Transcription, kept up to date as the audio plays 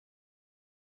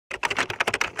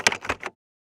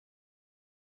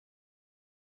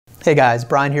Hey guys,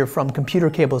 Brian here from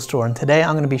Computer Cable Store, and today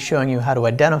I'm going to be showing you how to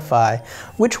identify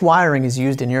which wiring is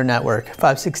used in your network,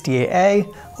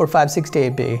 568A or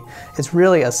 568B. It's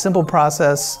really a simple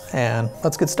process, and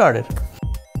let's get started.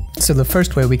 So the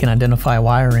first way we can identify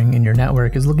wiring in your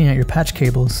network is looking at your patch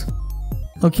cables.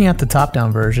 Looking at the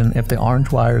top-down version, if the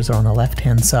orange wires are on the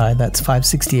left-hand side, that's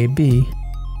 568B,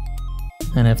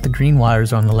 and if the green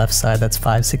wires are on the left side, that's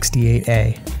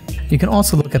 568A. You can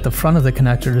also look at the front of the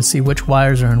connector to see which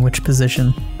wires are in which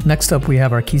position. Next up we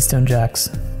have our keystone jacks.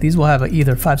 These will have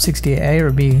either 568A or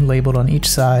B labeled on each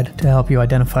side to help you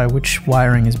identify which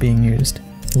wiring is being used.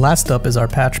 Last up is our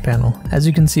patch panel. As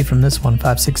you can see from this one,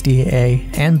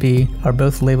 568A and B are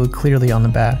both labeled clearly on the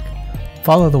back.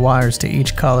 Follow the wires to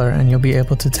each color and you'll be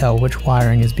able to tell which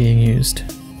wiring is being used.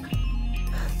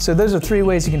 So those are 3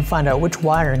 ways you can find out which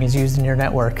wiring is used in your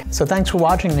network. So thanks for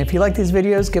watching, and if you like these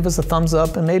videos, give us a thumbs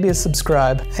up and maybe a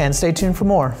subscribe, and stay tuned for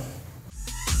more.